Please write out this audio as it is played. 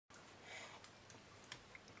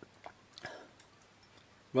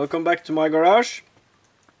Welcome back to my garage.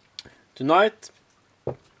 Tonight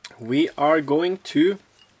we are going to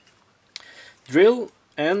drill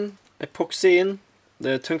and epoxy in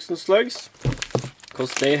the tungsten slugs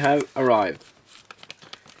because they have arrived.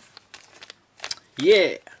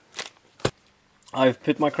 Yeah! I've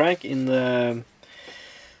put my crank in the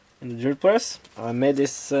drill press. I made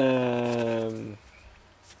this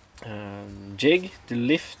jig to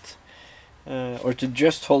lift or to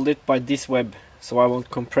just hold it by this web, so I won't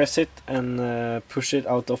compress it and push it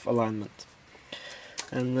out of alignment.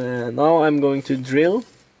 And now I'm going to drill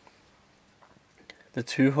the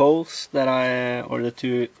two holes that or the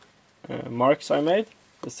two marks I made,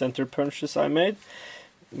 the center punches I made.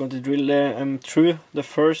 I'm going to drill them through the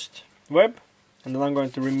first web, and then I'm going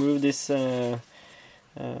to remove this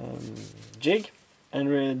jig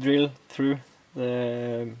and drill through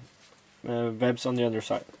the webs on the other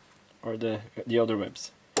side, or the other webs.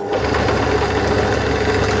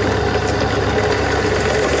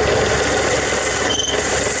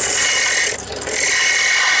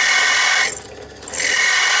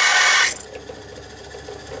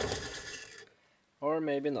 Or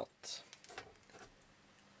maybe not.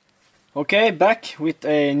 Okay, back with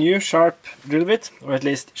a new sharp drill bit, or at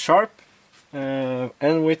least sharp,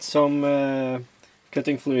 and with some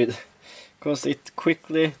cutting fluid, because it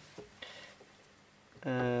quickly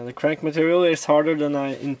the crank material is harder than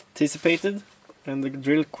I anticipated, and the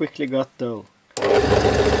drill quickly got dull.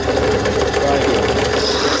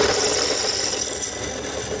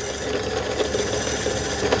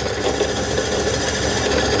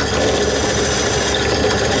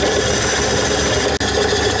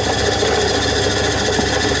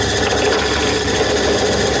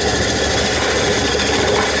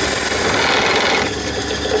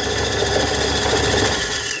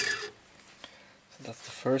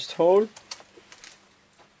 First hole,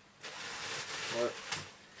 or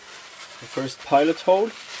the first pilot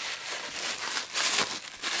hole.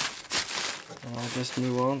 I'll just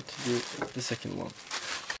move on to do the second one.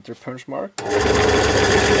 The punch mark.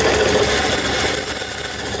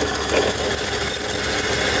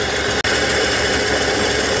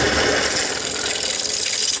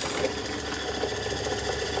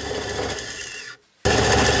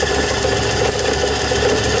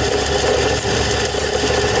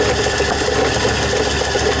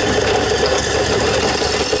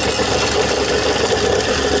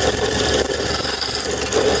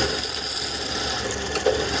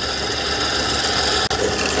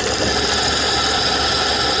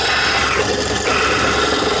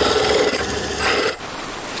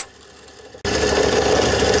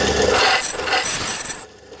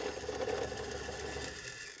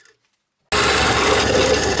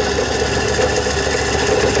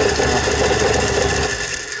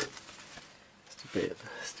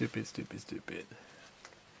 Stupid.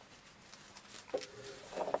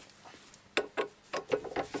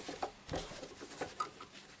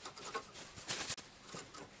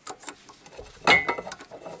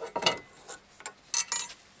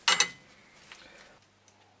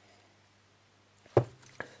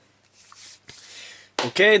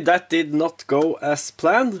 Okay, that did not go as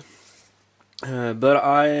planned, but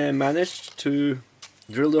I managed to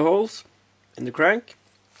drill the holes in the crank.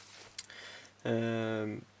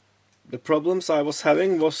 The problems I was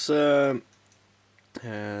having was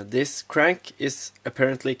this crank is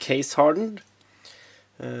apparently case hardened.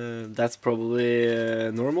 That's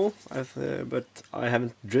probably normal, but I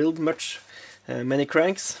haven't drilled many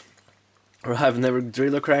cranks, or have never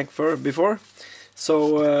drilled a crank before.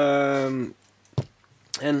 So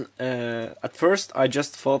at first I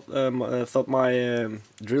just thought my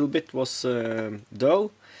drill bit was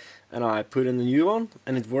dull, and I put in a new one,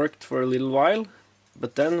 and it worked for a little while.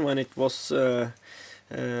 But then when it was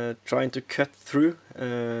trying to cut through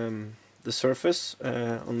the surface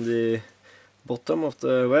on the bottom of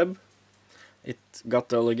the web, it got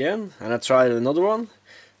dull again, and I tried another one,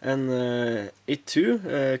 and it too,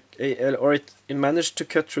 it managed to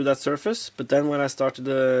cut through that surface. But then when I started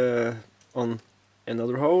on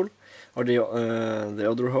another hole, or the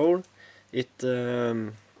other hole, it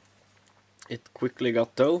quickly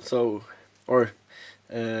got dull,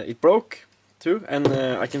 it broke too, and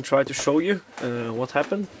I can try to show you what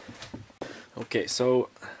happened. Okay, so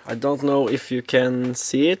I don't know if you can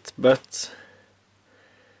see it, but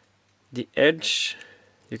the edge,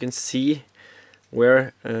 you can see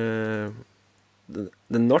where the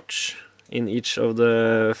notch in each of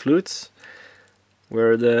the flutes,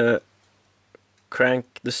 where the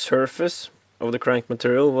surface of the crank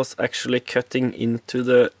material was actually cutting into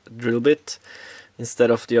the drill bit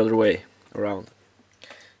instead of the other way around.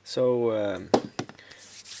 So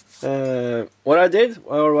What I did,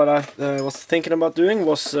 or what I was thinking about doing,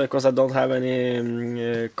 was because I don't have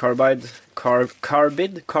any carbide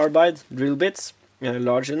drill bits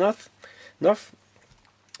large enough.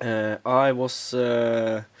 I was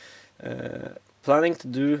planning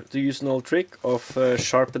to use an old trick of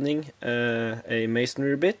sharpening a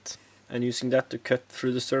masonry bit and using that to cut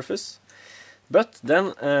through the surface. But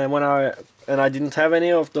then I didn't have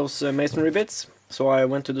any of those masonry bits, so I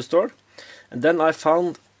went to the store, and then I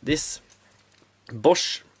found this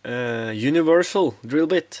Bosch universal drill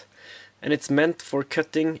bit, and it's meant for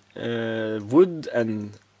cutting wood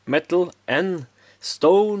and metal and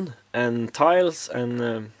stone and tiles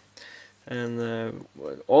and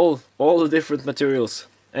all the different materials,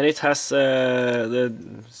 and it has the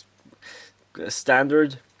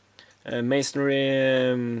standard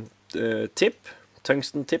masonry tip,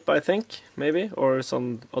 tungsten tip, I think, maybe, or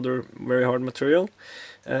some other very hard material.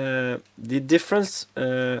 The difference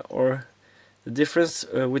with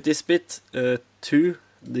this bit to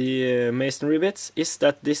the masonry bits is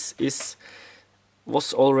that this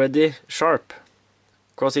was already sharp,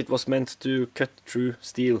 because it was meant to cut through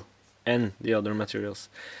steel and the other materials.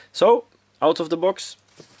 So out of the box,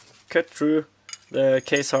 cut through the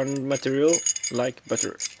case hardened material like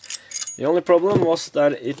butter. The only problem was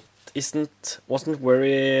that it wasn't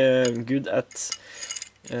very good at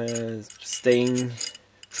staying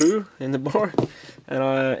true in the bore, and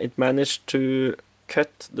it managed to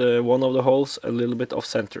cut one of the holes a little bit off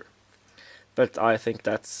center. But I think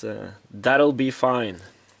that'll be fine,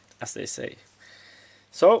 as they say.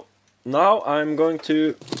 So now I'm going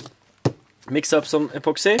to mix up some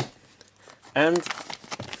epoxy and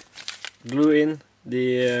glue in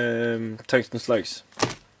the tungsten slugs.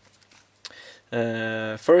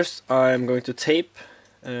 First I'm going to tape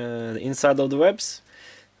the inside of the webs,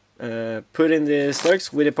 put in the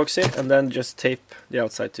slugs with epoxy, and then just tape the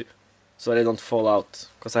outside too, so they don't fall out,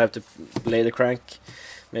 because I have to lay the crank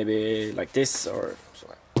maybe like this or so.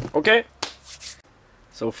 Okay,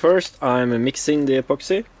 so first I'm mixing the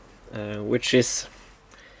epoxy, which is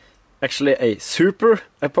actually a super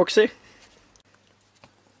epoxy.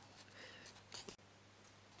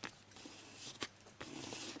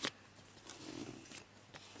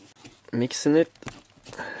 Mixing it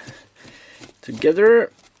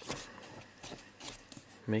together,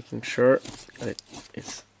 making sure that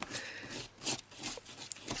it's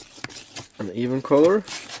an even color.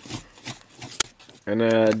 And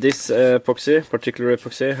this particular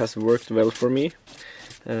epoxy has worked well for me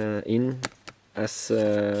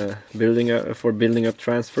for building up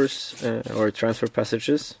transfers or transfer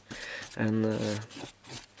passages and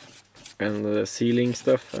sealing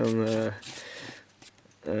stuff and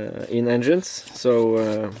in engines.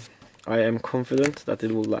 So I am confident that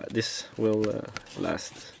this will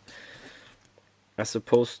last, as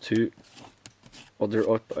opposed to other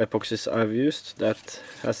epoxies I've used that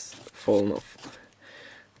has fallen off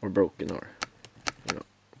or broken, or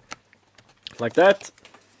like that.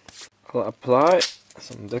 I'll apply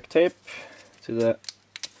some duct tape to the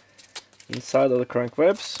inside of the crank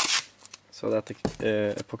webs so that the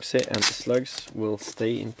epoxy and the slugs will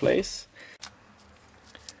stay in place.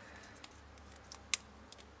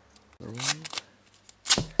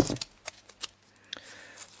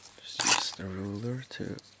 Just use the ruler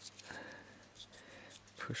to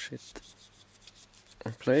push it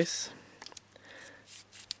in place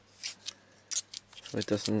so it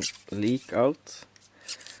doesn't leak out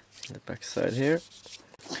in the back side here.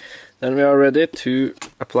 Then we are ready to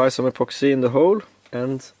apply some epoxy in the hole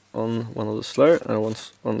and on one of the slugs and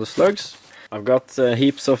on the slugs. I've got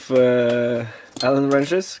heaps of Allen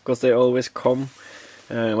wrenches, because they always come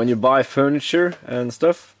when you buy furniture and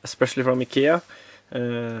stuff, especially from IKEA.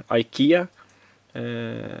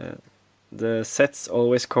 The sets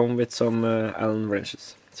always come with some Allen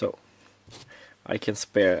wrenches, so I can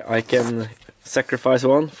sacrifice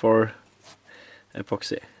one for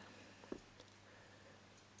epoxy.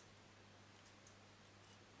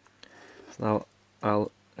 So now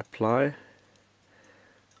I'll apply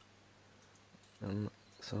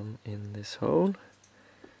some in this hole,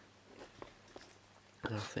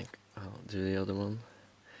 and I think I'll do the other one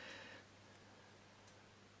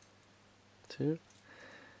too.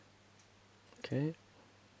 Okay,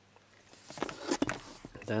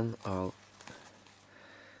 then I'll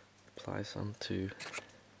apply some to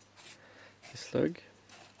the slug.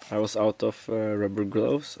 I was out of rubber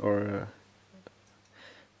gloves or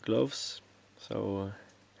gloves, so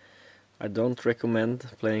I don't recommend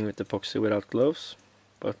playing with epoxy without gloves,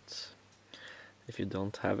 but if you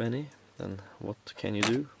don't have any, then what can you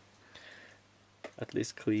do? At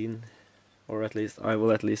least clean, or at least I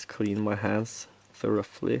will at least clean my hands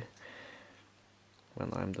thoroughly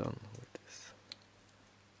when I'm done with this.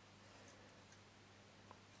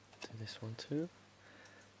 Do this one too.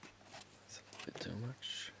 It's a little bit too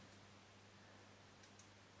much.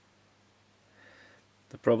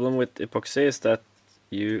 The problem with epoxy is that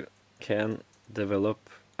you can develop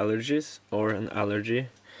allergies or an allergy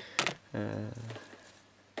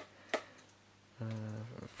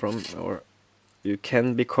or you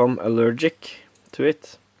can become allergic to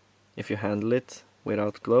it if you handle it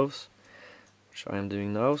without gloves, which I am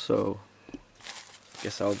doing now, so I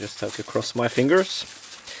guess I'll just have to cross my fingers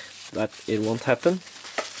that it won't happen,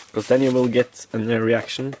 because then you will get a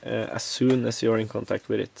reaction as soon as you're in contact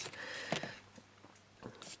with it.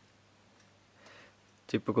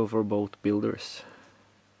 Typical for boat builders.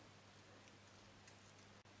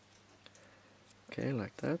 Okay,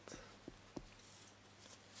 like that.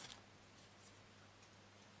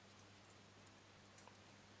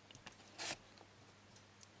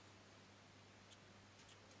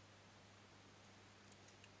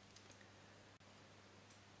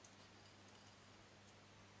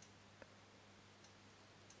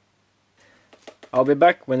 I'll be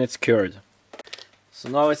back when it's cured. So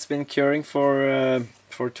now it's been curing for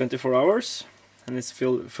 24 hours, and it's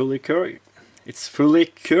fully cured. It's fully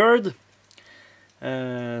cured.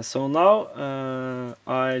 So now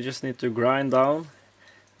I just need to grind down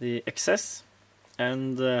the excess,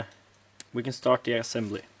 and we can start the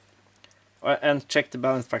assembly and check the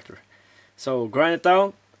balance factor. So grind it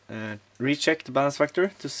down, recheck the balance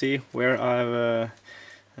factor to see where I've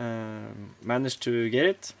managed to get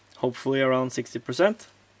it. Hopefully around 60%,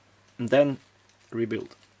 and then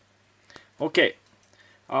rebuild. Okay,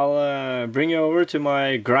 I'll bring you over to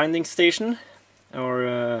my grinding station,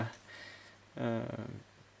 or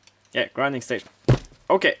yeah, grinding station.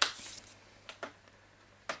 Okay.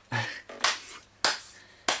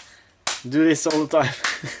 Do this all the time.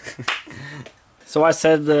 So I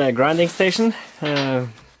said grinding station,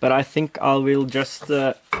 but I think I will just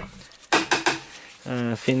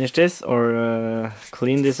finish this or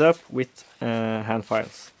clean this up with hand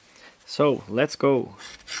files. So let's go,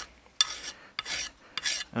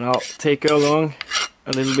 and I'll take you along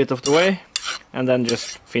a little bit of the way and then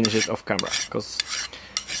just finish it off camera, because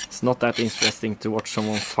it's not that interesting to watch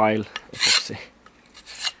someone file epoxy.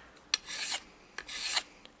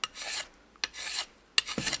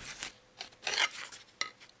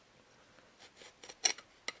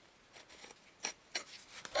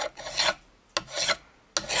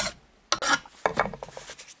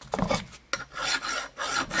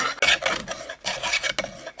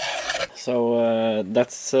 So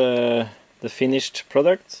that's the finished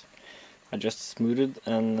product. I just smoothed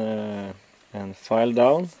and filed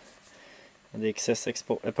down the excess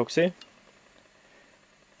epoxy,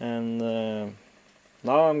 and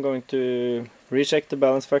now I'm going to recheck the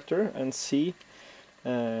balance factor and see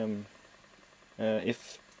if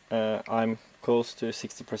I'm close to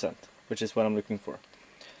 60%, which is what I'm looking for.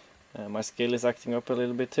 My scale is acting up a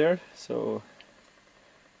little bit here, so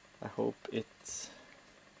I hope it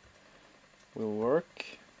will work.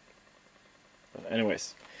 But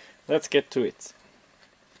anyways, let's get to it.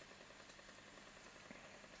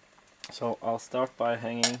 So I'll start by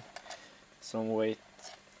hanging some weight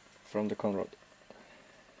from the conrad.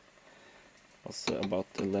 Also about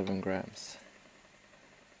 11 grams.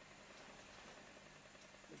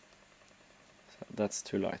 So that's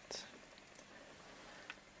too light.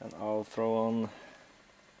 And I'll throw on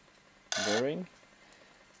bearing.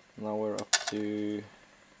 Now we're up to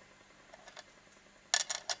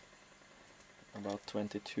about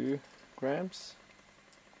 22 grams.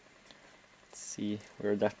 Let's see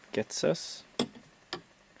where that gets us.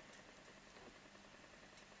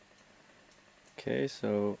 Okay,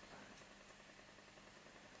 so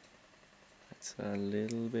it's a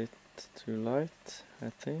little bit too light, I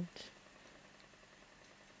think.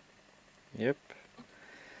 Yep.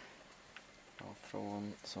 I'll throw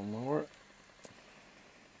on some more.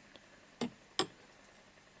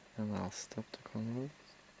 And I'll stop the conrad.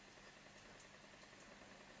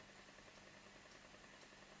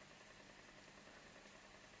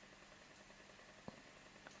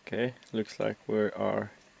 Okay, looks like we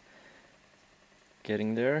are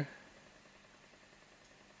getting there.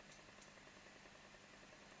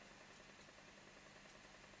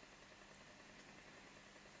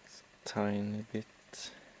 It's a tiny bit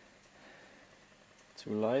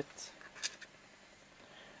too light.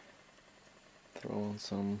 Throw on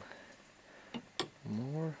some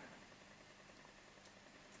more.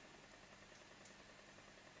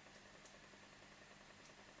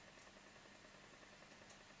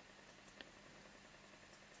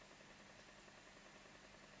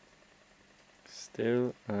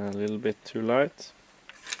 Still a little bit too light.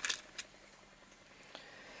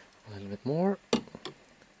 A little bit more.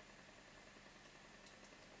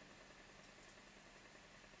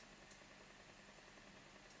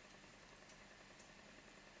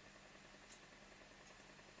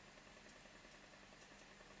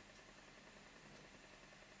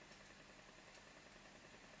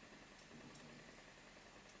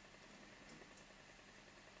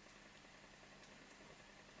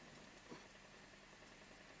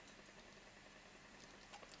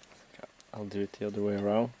 I'll do it the other way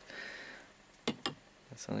around,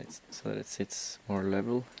 so that it sits more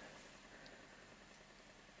level.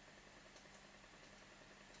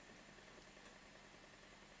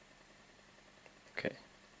 Okay,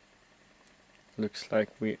 looks like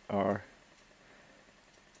we are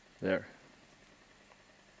there.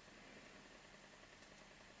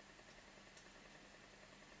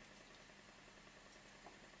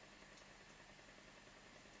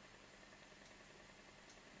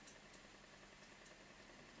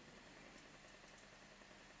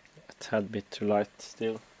 A tad bit too light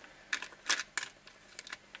still.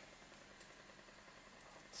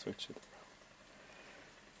 Switch it.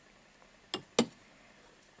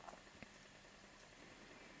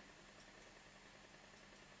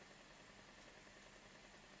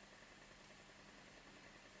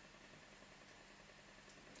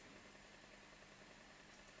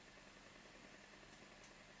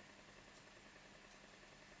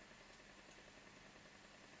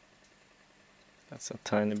 That's a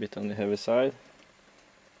tiny bit on the heavy side.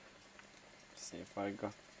 Let's see if I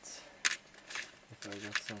got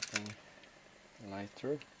something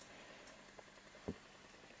lighter.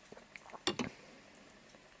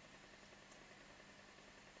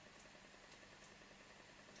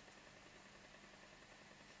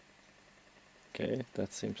 Okay,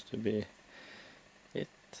 that seems to be it.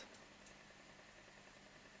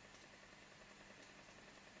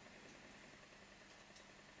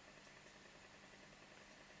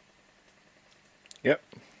 Yep.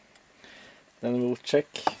 Then we'll check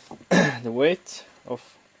the weight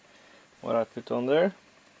of what I put on there.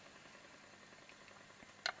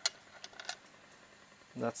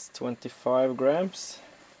 That's 25 grams,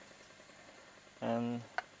 and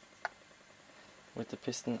with the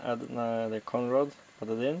piston added, the conrad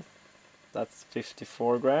added in, that's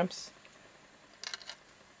 54 grams.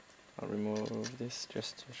 I'll remove this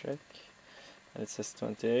just to check, and it says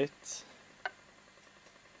 28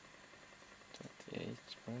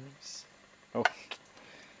 grams. Oh,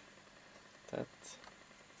 that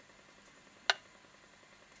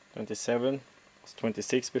 27 was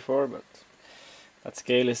 26 before, but that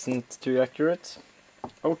scale isn't too accurate.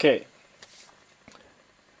 Okay,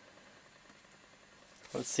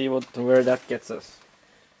 let's see where that gets us.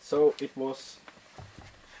 So it was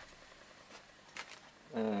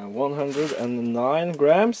 109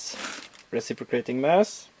 grams reciprocating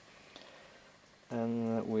mass,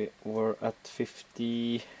 and we were at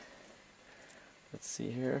 50. Let's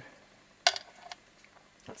see here.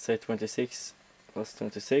 Let's say 26 plus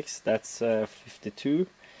 26. That's 52.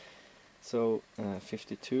 So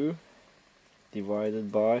 52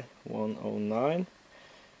 divided by 109.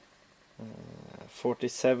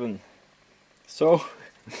 47. So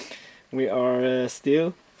we are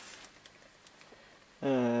still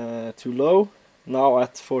too low. Now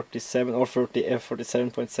at 47 or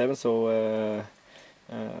 47.7. So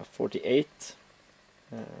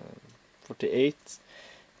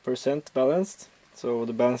 48% balanced. So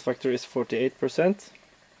the balance factor is 48%.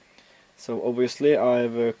 So obviously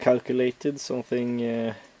I've calculated something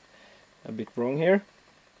a bit wrong here.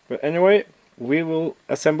 But anyway, we will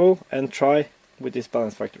assemble and try with this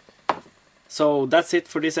balance factor. So that's it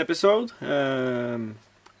for this episode.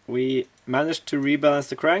 We managed to rebalance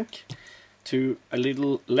the crank to a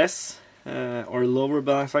little less or lower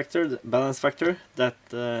balance factor that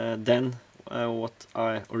than what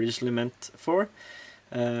I originally meant for,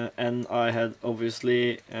 and I had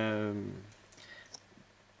obviously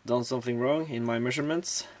done something wrong in my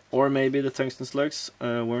measurements, or maybe the tungsten slugs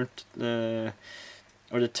weren't,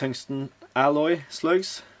 or the tungsten alloy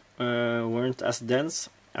slugs weren't as dense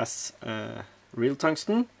as real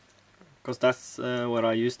tungsten, because that's what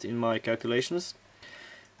I used in my calculations.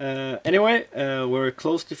 Anyway, we're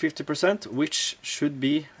close to 50%, which should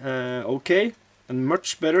be okay and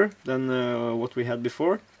much better than what we had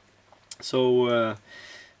before. So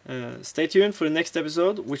stay tuned for the next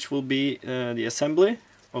episode, which will be the assembly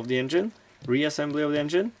of the engine, reassembly of the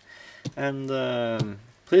engine, and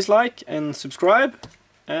please like and subscribe,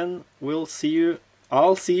 and I'll see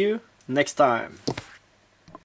you next time.